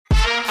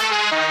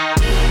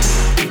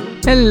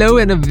Hello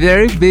and a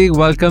very big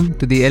welcome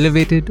to the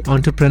Elevated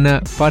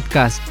Entrepreneur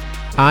Podcast.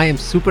 I am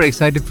super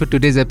excited for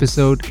today's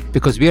episode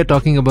because we are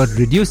talking about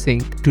reducing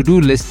to-do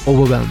list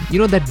overwhelm. You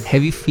know that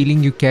heavy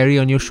feeling you carry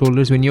on your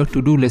shoulders when your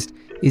to-do list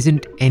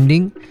isn't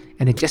ending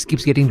and it just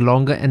keeps getting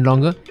longer and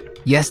longer?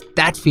 Yes,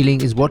 that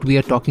feeling is what we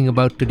are talking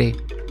about today.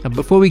 Now,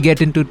 before we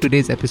get into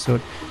today's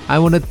episode, I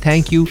want to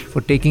thank you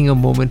for taking a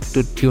moment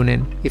to tune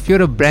in. If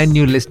you're a brand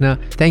new listener,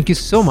 thank you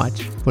so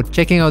much for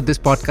checking out this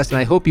podcast, and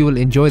I hope you will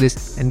enjoy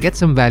this and get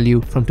some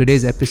value from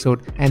today's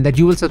episode and that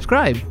you will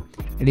subscribe.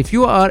 And if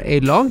you are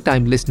a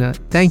long-time listener,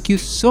 thank you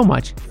so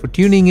much for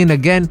tuning in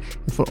again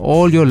and for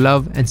all your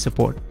love and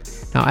support.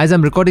 Now, as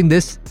I'm recording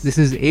this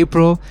is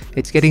April.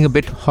 It's getting a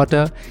bit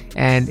hotter.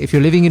 And if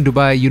you're living in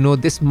Dubai, you know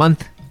this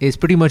month is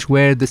pretty much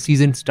where the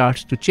season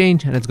starts to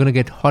change and it's going to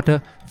get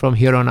hotter from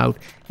here on out.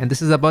 And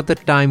this is about the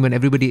time when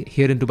everybody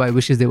here in Dubai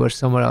wishes they were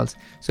somewhere else.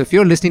 So if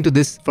you're listening to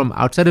this from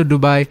outside of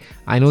Dubai,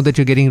 I know that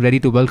you're getting ready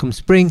to welcome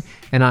spring,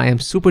 and I am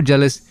super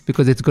jealous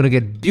because it's going to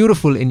get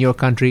beautiful in your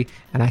country,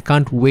 and I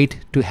can't wait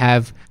to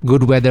have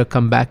good weather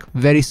come back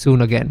very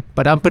soon again.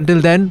 But up until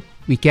then,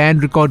 we can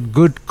record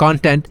good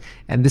content,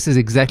 and this is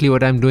exactly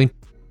what I'm doing.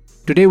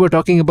 Today we're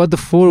talking about the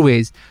 4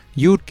 ways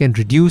you can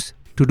reduce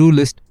to-do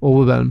list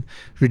overwhelm,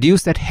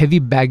 reduce that heavy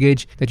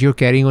baggage that you're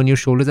carrying on your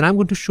shoulders. And I'm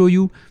going to show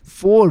you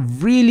 4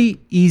 really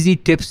easy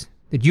tips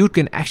that you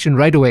can action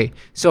right away.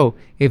 So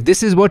if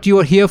this is what you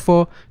are here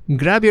for,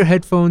 grab your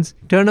headphones,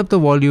 turn up the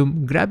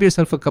volume, grab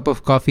yourself a cup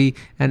of coffee,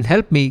 and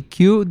help me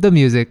cue the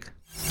music.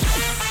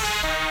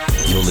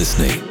 You're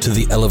listening to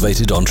the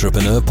Elevated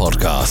Entrepreneur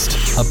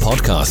Podcast, a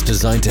podcast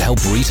designed to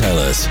help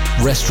retailers,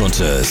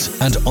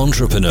 restaurateurs, and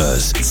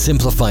entrepreneurs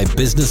simplify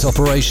business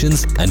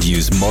operations and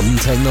use modern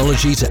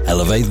technology to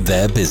elevate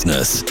their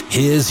business.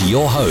 Here's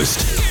your host,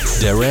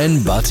 Darren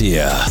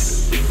Bhatia.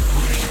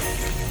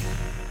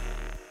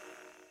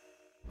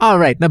 All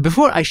right, now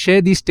before I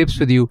share these tips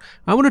with you,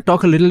 I want to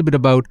talk a little bit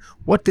about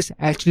what this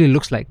actually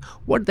looks like,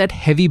 what that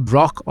heavy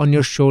rock on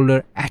your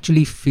shoulder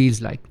actually feels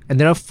like. And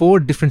there are 4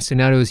 different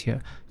scenarios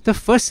here. The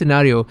first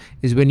scenario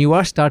is when you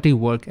are starting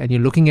work and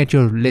you're looking at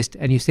your list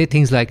and you say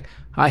things like,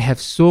 I have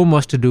so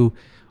much to do,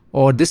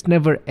 or this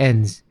never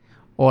ends,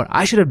 or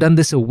I should have done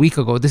this a week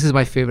ago. This is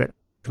my favorite.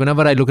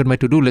 Whenever I look at my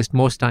to-do list,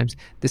 most times,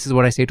 this is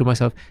what I say to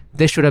myself,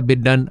 this should have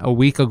been done a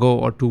week ago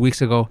or 2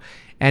 weeks ago.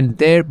 And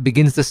there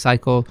begins the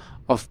cycle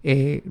of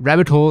a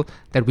rabbit hole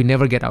that we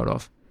never get out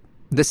of.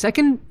 The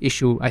second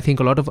issue I think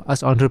a lot of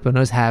us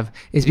entrepreneurs have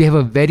is we have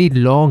a very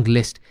long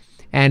list.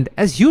 And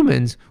as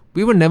humans,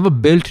 we were never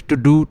built to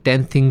do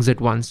 10 things at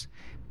once.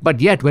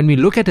 But yet, when we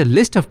look at a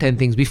list of 10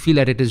 things, we feel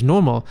that it is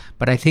normal.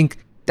 But I think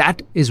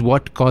that is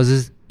what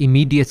causes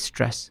immediate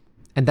stress.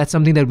 And that's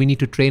something that we need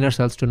to train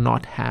ourselves to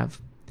not have.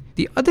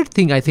 The other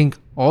thing I think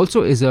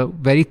also is a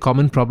very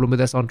common problem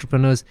with us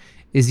entrepreneurs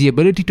is the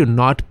ability to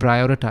not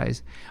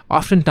prioritize.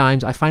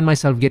 Oftentimes, I find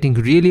myself getting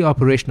really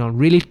operational,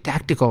 really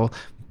tactical,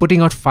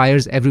 putting out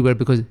fires everywhere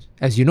because,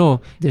 as you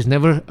know, there's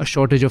never a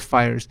shortage of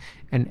fires.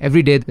 And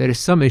every day there is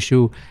some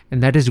issue,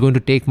 and that is going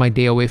to take my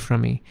day away from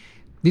me.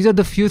 These are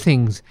the few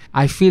things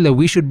I feel that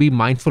we should be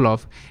mindful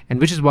of, and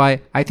which is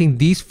why I think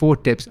these 4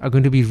 tips are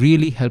going to be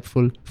really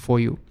helpful for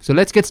you. So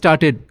let's get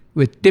started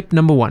with tip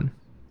number 1.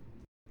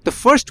 The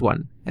first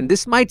one, and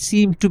this might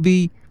seem to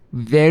be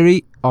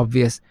very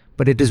obvious,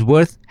 but it is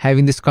worth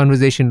having this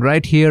conversation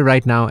right here,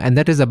 right now, and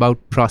that is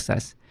about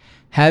process.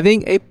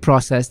 Having a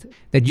process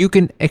that you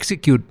can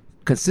execute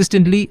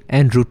consistently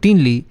and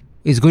routinely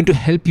is going to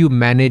help you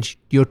manage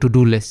your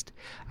to-do list.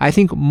 I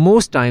think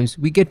most times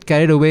we get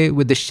carried away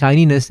with the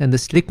shininess and the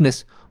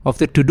slickness of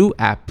the to-do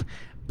app,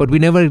 but we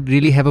never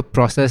really have a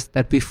process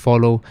that we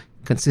follow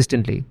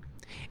consistently.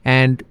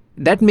 And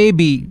that may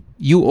be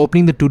you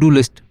opening the to-do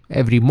list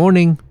every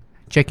morning,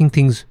 checking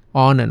things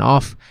on and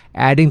off,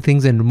 adding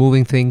things and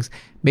removing things,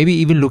 maybe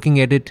even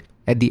looking at it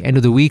at the end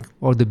of the week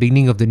or the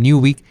beginning of the new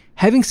week,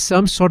 having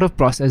some sort of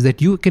process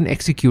that you can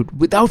execute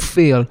without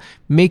fail,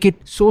 make it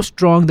so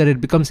strong that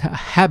it becomes a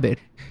habit.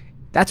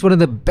 That's one of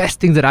the best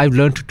things that I've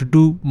learned to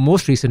do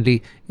most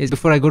recently is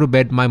before I go to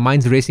bed, my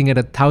mind's racing at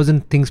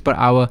 1,000 things per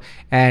hour.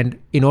 And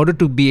in order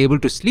to be able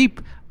to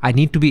sleep, I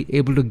need to be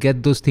able to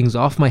get those things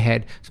off my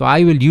head. So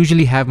I will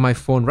usually have my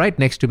phone right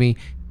next to me.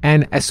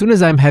 And as soon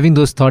as I'm having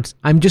those thoughts,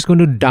 I'm just going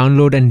to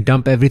download and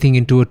dump everything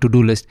into a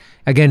to-do list.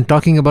 Again,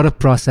 talking about a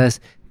process,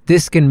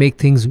 this can make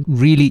things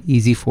really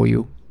easy for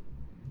you.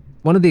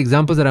 One of the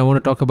examples that I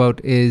want to talk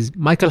about is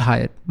Michael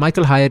Hyatt.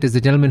 Michael Hyatt is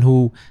the gentleman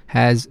who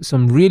has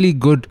some really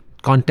good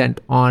content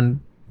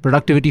on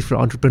productivity for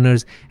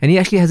entrepreneurs. And he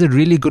actually has a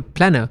really good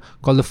planner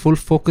called the Full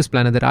Focus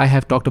Planner that I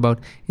have talked about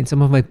in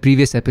some of my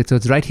previous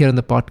episodes right here on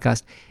the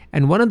podcast.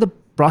 And one of the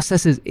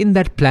processes in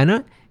that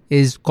planner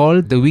is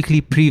called the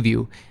weekly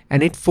preview.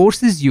 And it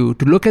forces you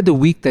to look at the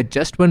week that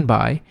just went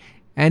by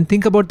and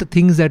think about the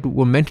things that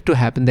were meant to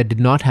happen that did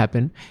not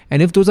happen.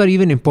 And if those are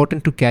even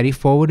important to carry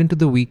forward into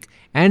the week,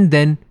 and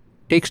then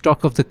take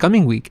stock of the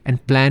coming week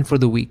and plan for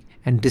the week.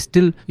 and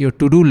distill your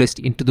to-do list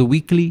into the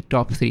weekly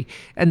top 3.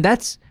 And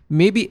that's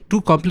maybe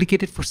too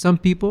complicated for some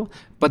people,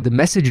 but the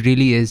message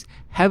really is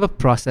have a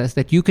process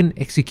that you can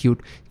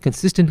execute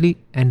consistently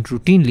and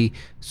routinely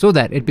so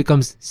that it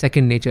becomes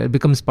second nature, it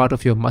becomes part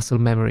of your muscle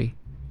memory.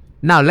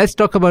 Now let's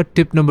talk about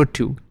tip number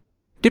 2.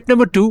 Tip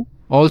number 2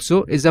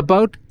 also is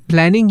about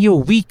planning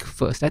your week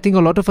first. I think a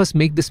lot of us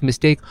make this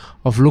mistake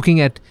of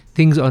looking at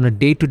things on a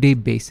day-to-day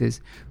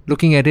basis,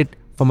 looking at it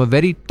from a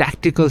very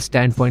tactical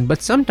standpoint,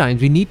 but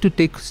sometimes we need to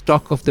take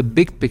stock of the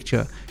big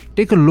picture,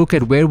 take a look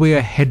at where we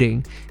are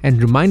heading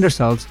and remind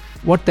ourselves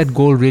what that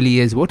goal really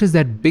is. What is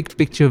that big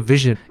picture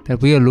vision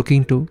that we are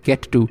looking to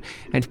get to?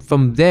 And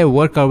from there,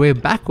 work our way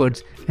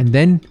backwards and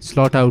then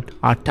slot out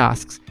our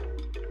tasks.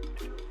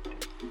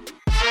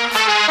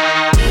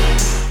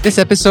 This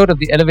episode of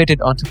the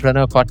Elevated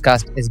Entrepreneur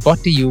Podcast is brought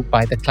to you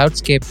by the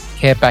Cloudscape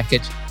Care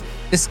Package.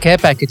 This care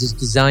package is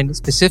designed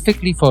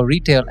specifically for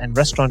retail and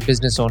restaurant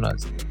business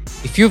owners.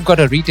 If you've got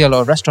a retail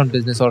or restaurant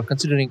business or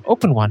considering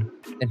open one,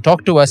 then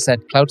talk to us at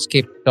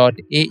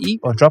cloudscape.ae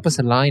or drop us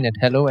a line at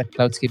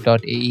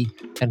hello@cloudscape.ae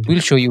and we'll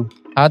show you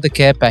how the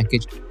care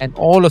package and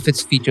all of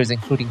its features,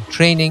 including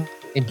training,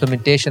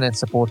 implementation, and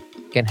support,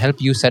 can help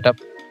you set up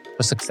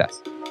for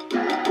success.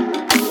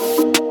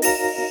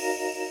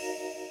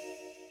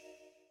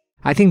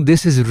 I think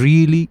this is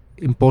really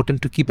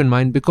important to keep in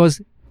mind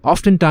because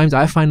oftentimes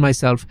I find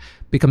myself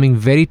becoming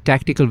very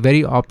tactical,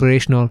 very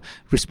operational,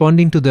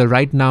 responding to the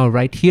right now,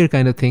 right here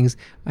kind of things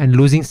and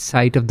losing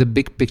sight of the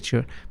big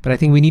picture. But I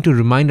think we need to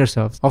remind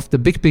ourselves of the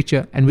big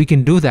picture, and we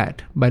can do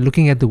that by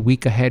looking at the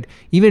week ahead,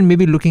 even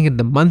maybe looking at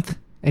the month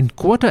and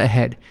quarter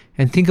ahead,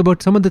 and think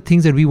about some of the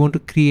things that we want to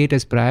create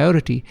as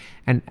priority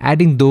and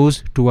adding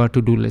those to our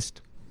to-do list.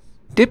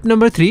 Tip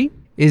number 3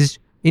 is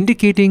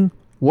indicating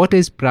what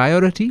is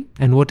priority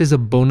and what is a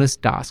bonus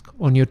task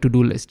on your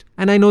to-do list.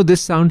 And I know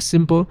this sounds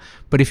simple,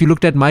 but if you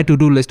looked at my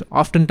to-do list,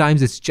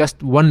 oftentimes it's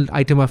just one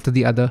item after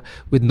the other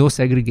with no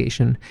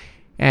segregation.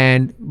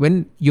 And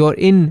when you're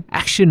in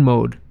action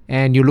mode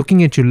and you're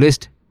looking at your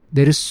list,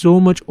 there is so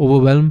much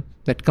overwhelm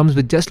that comes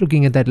with just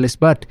looking at that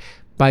list. But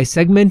by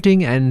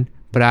segmenting and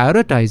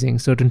prioritizing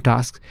certain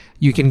tasks,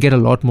 you can get a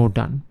lot more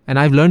done. And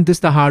I've learned this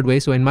the hard way.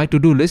 So in my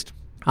to-do list,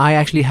 I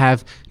actually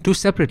have 2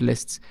 separate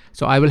lists.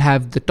 So I will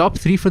have the top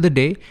 3 for the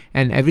day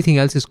and everything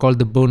else is called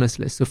the bonus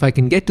list. So if I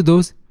can get to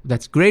those,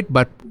 that's great.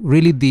 But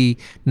really the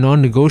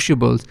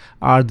non-negotiables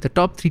are the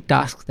top 3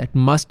 tasks that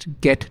must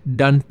get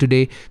done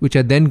today, which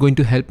are then going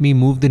to help me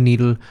move the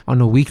needle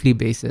on a weekly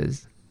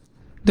basis.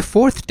 The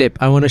 4th tip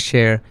I want to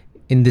share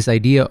in this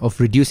idea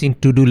of reducing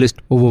to-do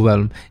list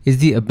overwhelm is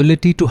the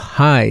ability to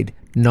hide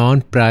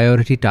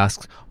non-priority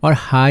tasks or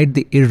hide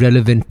the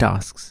irrelevant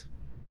tasks.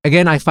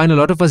 Again, I find a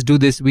lot of us do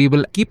this. We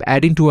will keep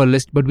adding to our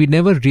list, but we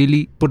never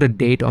really put a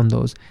date on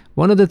those.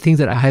 One of the things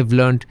that I have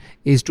learned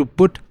is to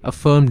put a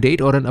firm date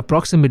or an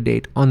approximate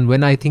date on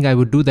when I think I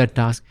would do that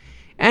task.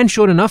 And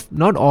sure enough,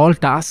 not all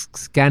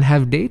tasks can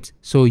have dates.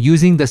 So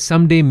using the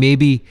someday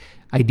maybe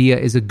idea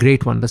is a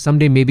great one. The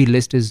someday maybe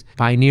list is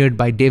pioneered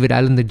by David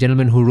Allen, the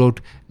gentleman who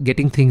wrote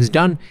Getting Things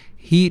Done.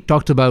 He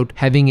talked about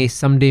having a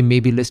someday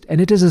maybe list,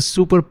 and it is a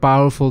super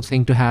powerful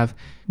thing to have.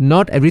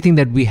 Not everything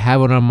that we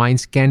have on our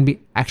minds can be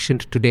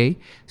actioned today.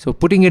 So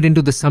putting it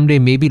into the someday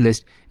maybe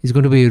list is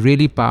going to be a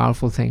really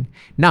powerful thing.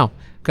 Now,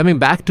 coming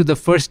back to the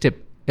first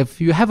tip, if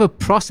you have a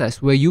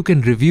process where you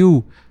can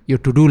review your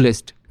to-do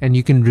list and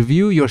you can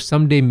review your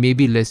someday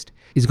maybe list,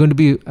 is going to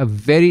be a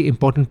very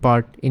important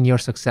part in your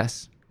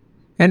success.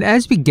 And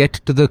as we get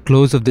to the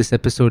close of this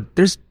episode,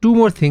 there's 2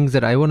 more things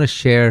that I want to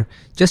share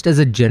just as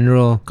a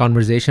general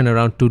conversation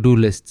around to-do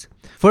lists.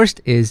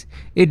 First is,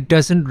 it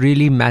doesn't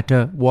really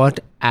matter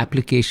what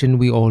application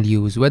we all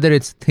use, whether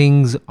it's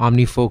Things,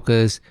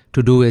 OmniFocus,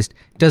 Todoist,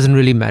 doesn't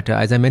really matter.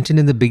 As I mentioned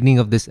in the beginning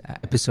of this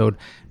episode,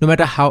 no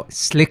matter how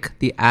slick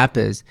the app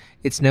is,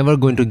 it's never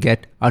going to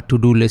get our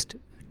to-do list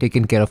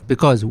taken care of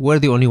because we're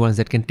the only ones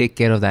that can take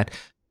care of that.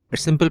 A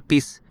simple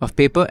piece of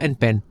paper and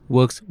pen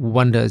works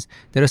wonders.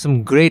 There are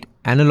some great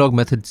analog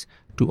methods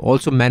to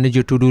also manage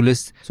your to-do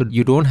list so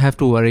you don't have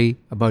to worry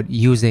about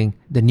using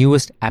the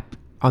newest app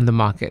on the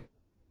market.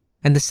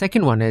 And the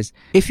second one is,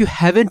 if you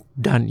haven't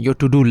done your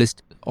to-do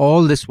list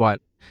all this while,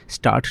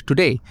 start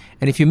today.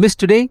 And if you miss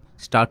today,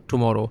 start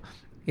tomorrow.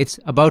 It's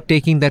about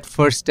taking that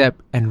first step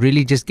and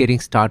really just getting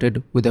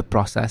started with the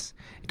process.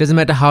 It doesn't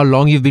matter how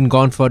long you've been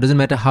gone for, it doesn't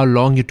matter how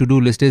long your to-do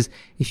list is.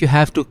 If you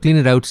have to clean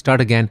it out, start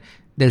again.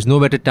 There's no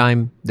better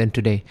time than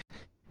today.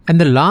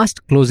 And the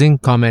last closing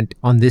comment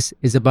on this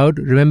is about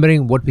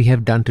remembering what we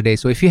have done today.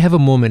 So if you have a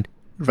moment,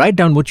 write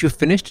down what you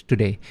finished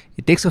today.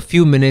 It takes a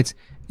few minutes.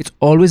 It's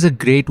always a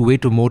great way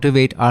to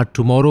motivate our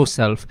tomorrow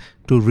self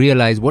to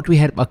realize what we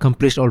had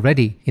accomplished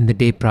already in the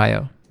day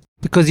prior.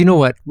 Because you know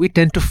what? We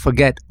tend to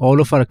forget all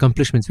of our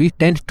accomplishments. We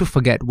tend to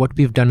forget what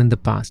we've done in the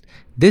past.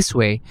 This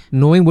way,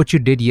 knowing what you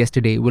did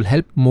yesterday will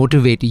help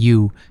motivate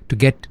you to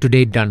get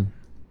today done.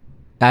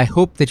 I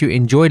hope that you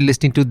enjoyed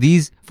listening to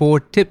these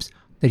 4 tips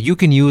that you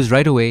can use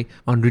right away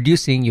on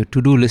reducing your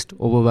to-do list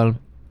overwhelm.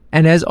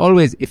 And as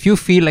always, if you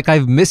feel like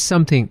I've missed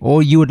something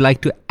or you would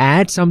like to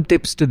add some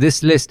tips to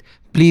this list,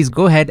 please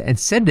go ahead and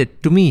send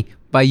it to me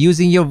by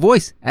using your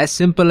voice. As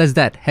simple as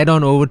that. Head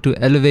on over to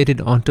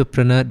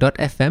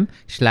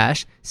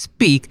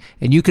elevatedentrepreneur.fm/speak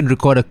and you can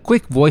record a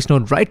quick voice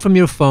note right from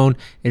your phone.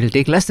 It'll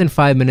take less than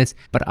 5 minutes,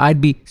 but I'd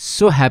be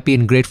so happy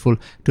and grateful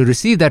to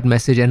receive that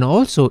message and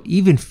also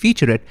even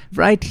feature it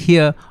right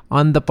here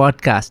on the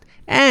podcast.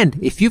 And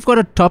if you've got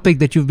a topic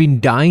that you've been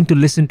dying to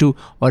listen to,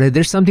 or if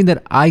there's something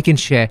that I can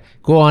share,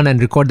 go on and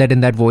record that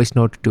in that voice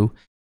note too.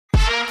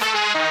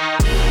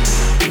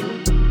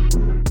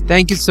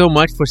 Thank you so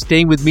much for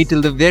staying with me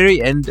till the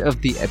very end of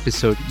the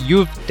episode.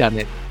 You've done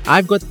it.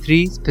 I've got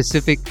 3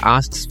 specific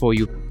asks for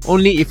you,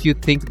 only if you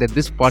think that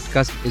this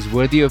podcast is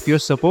worthy of your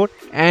support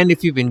and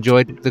if you've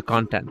enjoyed the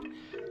content.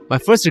 My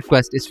first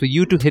request is for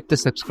you to hit the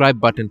subscribe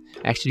button.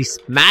 Actually,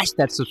 smash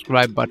that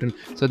subscribe button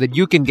so that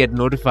you can get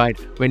notified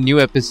when new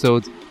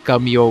episodes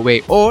come your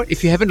way. Or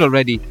if you haven't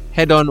already,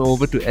 head on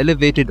over to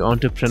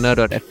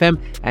elevatedentrepreneur.fm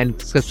and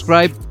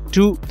subscribe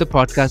to the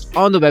podcast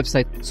on the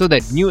website so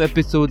that new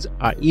episodes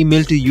are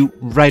emailed to you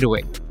right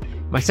away.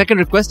 My second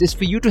request is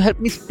for you to help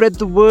me spread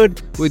the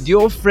word with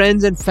your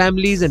friends and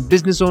families and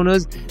business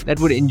owners that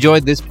would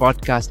enjoy this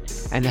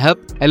podcast and help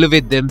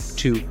elevate them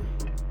too.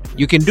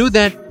 You can do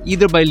that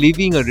either by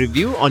leaving a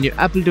review on your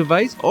Apple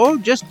device or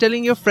just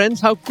telling your friends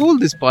how cool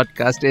this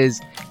podcast is.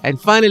 And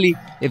finally,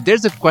 if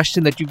there's a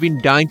question that you've been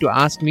dying to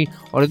ask me,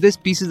 or if there's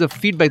pieces of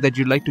feedback that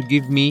you'd like to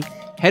give me,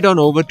 head on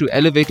over to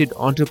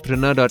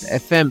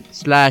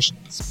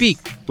elevatedentrepreneur.fm/speak,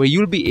 where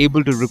you'll be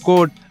able to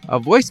record a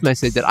voice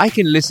message that I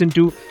can listen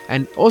to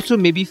and also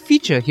maybe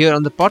feature here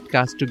on the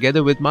podcast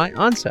together with my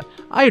answer.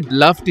 I'd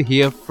love to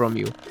hear from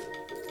you.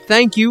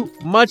 Thank you,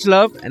 much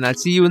love, and I'll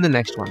see you in the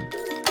next one.